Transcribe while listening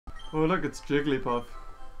Oh look, it's Jigglypuff.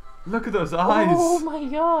 Look at those eyes. Oh my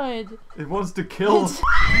god. It wants to kill.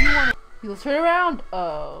 You'll turn around.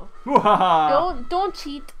 Oh. Don't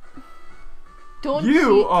cheat. Don't cheat.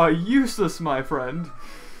 You are useless, my friend.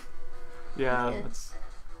 Yeah, that's...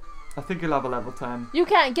 I think you'll have a level 10. You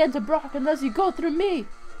can't get to Brock unless you go through me.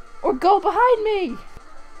 Or go behind me.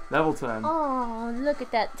 Level 10. Oh, look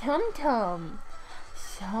at that tum-tum.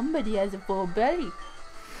 Somebody has a full belly,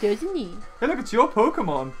 doesn't he? Hey look, it's your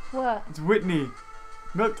Pokemon. What? It's Whitney.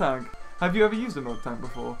 Milk Tank. Have you ever used a Milk Tank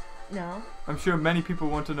before? No. I'm sure many people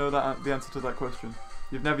want to know the answer to that question.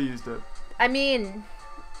 You've never used it. I mean,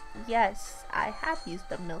 yes, I have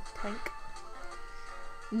used a milk tank.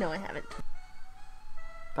 No, I haven't.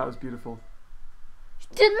 That was beautiful.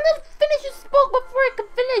 Didn't let finish your spoke before I could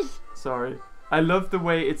finish. Sorry. I love the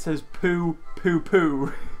way it says poo, poo,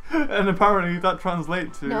 poo. And apparently that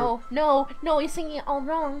translates to... No, you're singing it all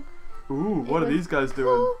wrong. Ooh, what are these guys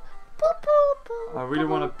doing? Poo, poo, poo, poo, I really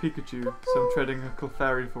poo, want a Pikachu, poo, so I'm poo. trading a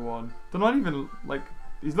Clefairy for one. They're not even, like...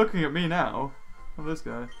 He's looking at me now. Oh, this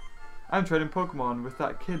guy. I'm trading Pokemon with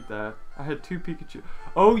that kid there. I had 2 Pikachu.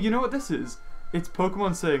 Oh, you know what this is? It's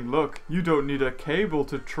Pokemon saying, look, you don't need a cable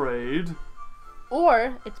to trade.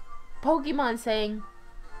 Or it's Pokemon saying,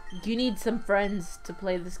 you need some friends to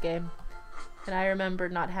play this game. And I remember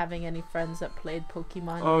not having any friends that played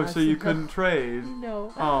Pokemon. Oh, so you couldn't trade?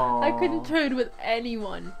 No. Aww. I couldn't trade with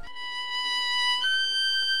anyone.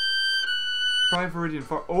 Try Viridian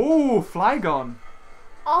Forest. Oh, Flygon.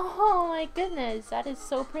 Oh my goodness, that is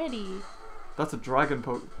so pretty. That's a dragon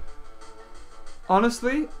poke.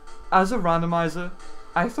 Honestly, as a randomizer,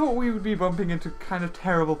 I thought we would be bumping into kind of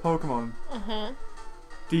terrible Pokemon. Uh-huh.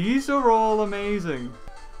 These are all amazing.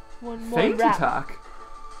 One more Faint rap. attack.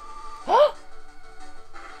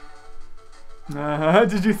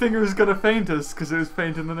 Did you think it was gonna faint us because it was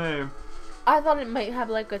faint in the name? I thought it might have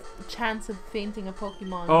like a chance of fainting a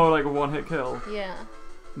Pokemon. Oh, like a one-hit kill? Yeah.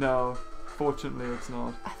 No, fortunately it's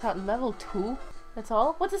not. I thought level 2. That's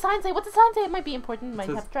all. What's the sign say? What's the sign say? It might be important. It might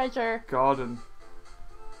have treasure. Garden.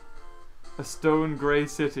 A stone grey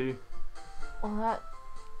city. Well,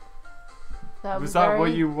 that Was that very,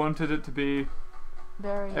 what you wanted it to be?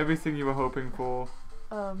 Very. Everything you were hoping for?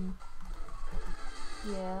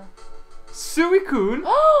 Yeah. Suicune?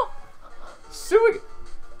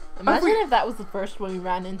 Imagine if that was the first one we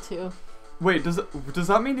ran into. Wait, does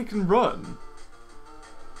that mean it can run?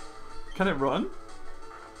 Can it run?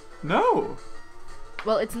 No.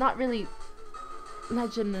 Well, it's not really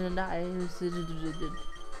legendized.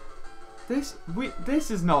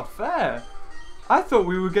 This is not fair. I thought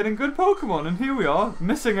we were getting good Pokemon, and here we are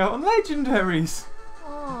missing out on legendaries.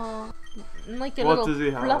 Oh, like a What little does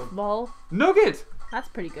he have? fluff ball. Nugget. That's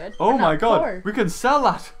pretty good. Oh We're my not god, poor. we can sell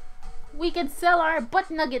that. We can sell our butt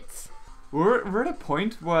nuggets. We're at a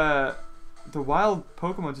point where the wild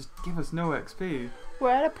Pokemon just give us no XP.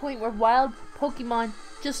 We're at a point where wild Pokemon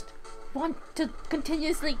just want to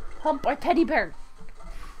continuously hump our teddy bear.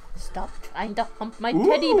 Stop trying to hump my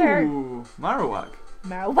teddy bear. Ooh, Marowak.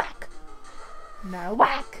 Marowak.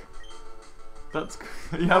 Marowak. That's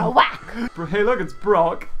Marowak. Hey, look, it's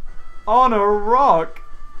Brock on a rock.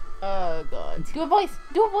 Oh god. Do a voice.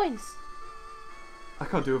 Do a voice. I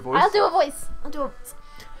can't do a voice. I'll do a voice. I'll do a voice.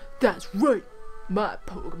 That's right. My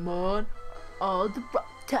Pokemon are the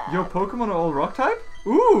rock type. Your Pokemon are all rock type?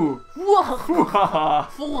 Ooh.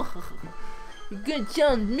 Good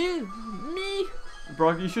challenge me.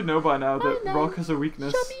 Brock, you should know by now that rock has a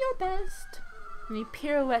weakness. Show me your best. And he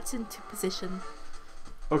pirouettes into position.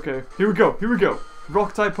 Okay, here we go.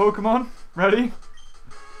 Rock type Pokemon. Ready?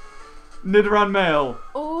 Nidoran male.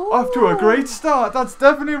 Oh. Off to a great start. That's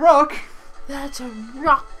definitely rock. That's a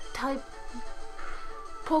rock type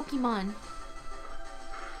Pokemon.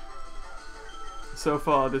 So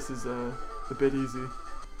far, this is a bit easy.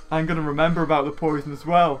 I'm gonna remember about the poison as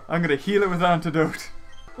well. I'm gonna heal it with antidote.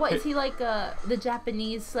 What, is he like the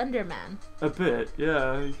Japanese Slender Man? A bit,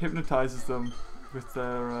 yeah. He hypnotizes them with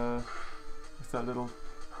their with that little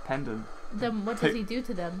pendant. Then what does he do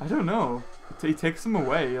to them? I don't know. He takes them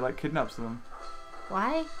away. He like kidnaps them.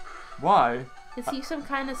 Why? Why? Is he some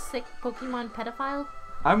kind of sick Pokemon pedophile?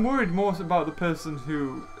 I'm worried more about the person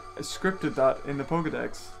who scripted that in the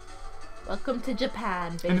Pokédex. Welcome to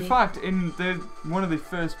Japan, baby. In fact, in one of the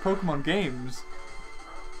first Pokemon games,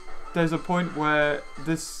 there's a point where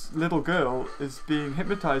this little girl is being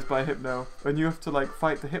hypnotized by Hypno, and you have to like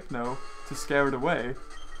fight the Hypno to scare it away.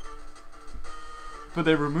 But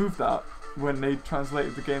they removed that when they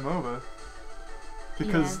translated the game over.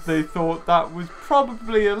 Because they thought that was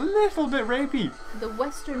probably a little bit rapey. The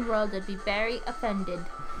Western world would be very offended.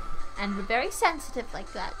 And we're very sensitive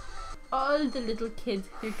like that. all the little kids,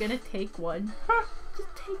 you're gonna take one. Just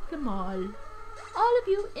take them all. All of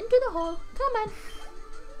you into the hole. Come on.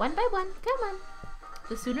 One by one. Come on.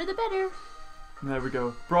 The sooner the better. There we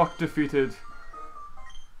go. Brock defeated.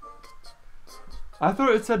 I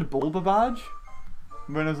thought it said Boulder badge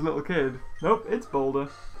when I was a little kid. Nope, it's Boulder.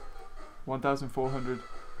 1,400.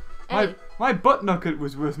 Hey. My butt nugget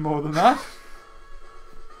was worth more than that.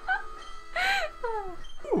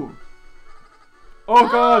 Ooh. Oh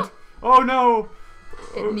god! Oh no!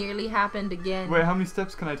 It nearly happened again. Wait, how many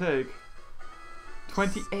steps can I take?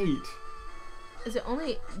 28. Is it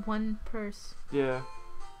only one purse? Yeah.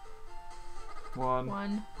 1,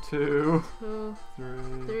 One, 2, two,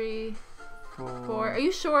 3, three, 4. 4. Are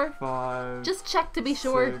you sure? 5. Just check to be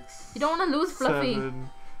sure. 6, You don't want to lose Fluffy. 7,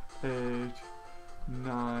 8,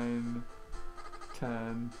 9,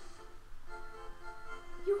 10.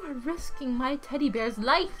 You are risking my teddy bear's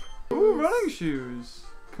life. Ooh, running shoes.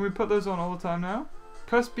 Can we put those on all the time now?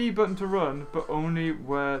 Press B button to run, but only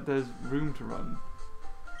where there's room to run.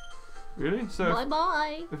 Really? So Bye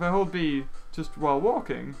bye. if I hold B just while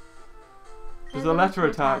walking, there's a letter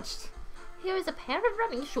attached. Here is a pair of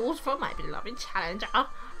running shoes for my beloved challenger.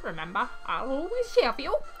 Remember, I'll always cheer for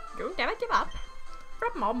you. Don't ever give up.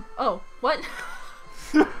 From Mom. Oh, what?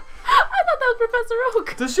 I thought that was Professor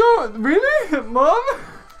Oak. Does your really, Mom?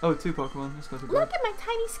 Oh, 2 Pokemon. Let's go to Look at my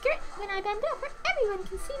tiny skirt. When I bend over, everyone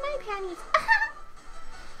can see my panties.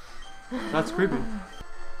 That's creepy.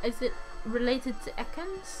 Is it related to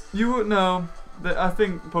Ekans? You would know. I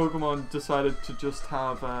think Pokemon decided to just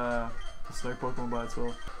have a snake Pokemon by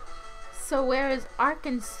itself. So where is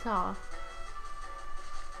Arkansas?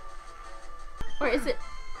 Or is it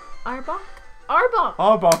Arbok? Arbok!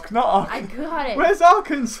 Arbok, not Arkansas. I got it. Where's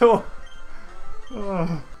Arkansas?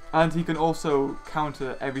 Oh. And he can also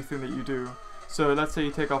counter everything that you do. So let's say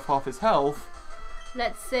you take off half his health.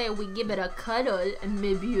 Let's say we give it a cuddle and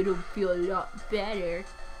maybe it'll feel a lot better.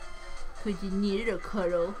 Cause you needed a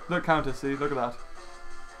cuddle. Look, counter, see? Look at that.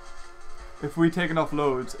 If we'd taken off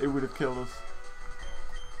loads, it would have killed us.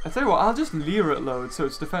 I tell you what, I'll just leer at loads so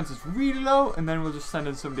its defense is really low, and then we'll just send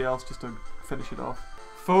in somebody else just to finish it off.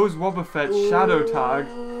 Foe's Wobbuffet Shadow Tag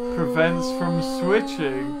prevents from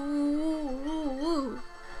switching.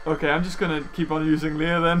 Okay, I'm just gonna keep on using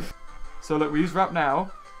Leer then. So look, we use Wrap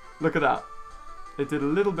now. Look at that. It did a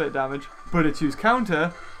little bit of damage, but it's used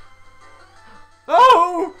counter.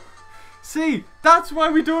 Oh! See, that's why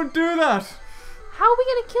we don't do that. How are we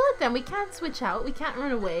gonna kill it then? We can't switch out. We can't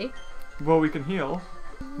run away. Well, we can heal.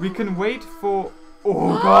 We can wait for...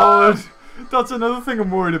 Oh god! That's another thing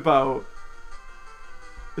I'm worried about.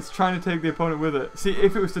 It's trying to take the opponent with it. See,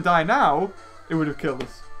 if it was to die now, it would have killed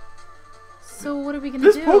us. So what are we gonna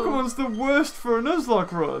This do? Pokemon's the worst for a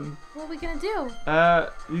Nuzlocke run. What are we gonna do?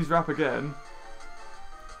 Use Wrap again.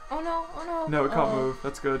 Oh no, oh no. No, it can't move.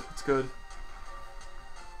 That's good. It's good.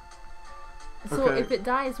 So Okay. if it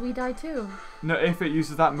dies, we die too. No, if it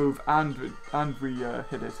uses that move and we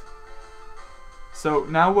hit it. So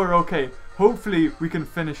now we're okay. Hopefully we can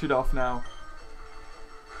finish it off now.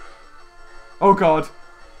 Oh god.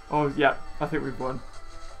 Oh yeah, I think we've won.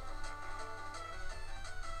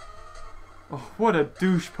 Oh, what a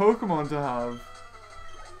douche Pokemon to have.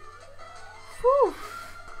 Whew.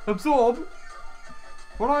 Absorb.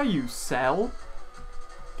 What are you, Cell?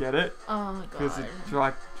 Get it? Oh my Because god.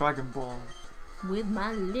 it's Dragon Ball. With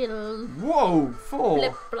my little Whoa, 4.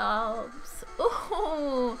 flip flops.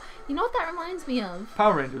 Oh, you know what that reminds me of?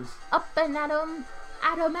 Power Rangers. Up and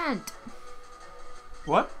adamant.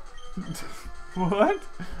 What? What?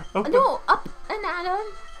 No, up and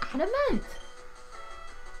adamant.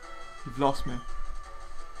 You've lost me.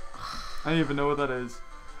 I don't even know what that is.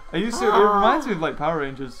 I used to. It reminds me of like Power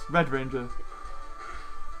Rangers, Red Ranger.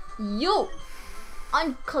 You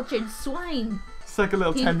uncultured swine. It's like a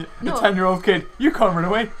little He- 10-year-old kid. You can't run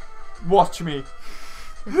away. Watch me.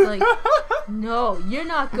 It's like, no, you're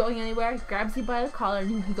not going anywhere. Grabs you by the collar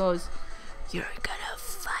and he goes, "You're gonna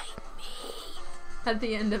fight me." At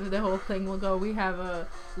the end of the whole thing, we'll go, we have a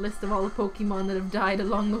list of all the Pokemon that have died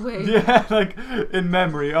along the way. Yeah, like in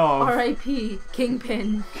memory of R.I.P.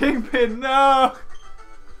 Kingpin. Kingpin. No.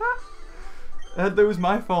 That was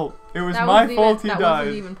my fault. It was That my wasn't fault even, he that died.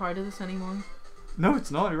 wasn't even part of this anymore. No,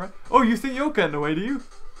 it's not. You're right. Oh, you think you're getting away, do you?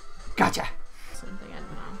 Gotcha. Something, I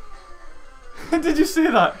don't know. Did you see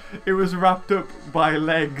that? It was wrapped up by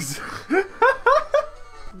legs.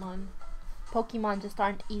 Come on. Pokemon just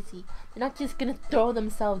aren't easy. They're not just gonna throw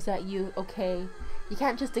themselves at you, okay? You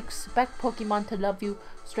can't just expect Pokemon to love you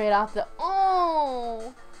straight off the...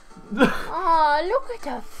 Oh! Oh, look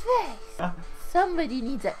at her face! Somebody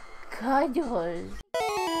needs a cuddle.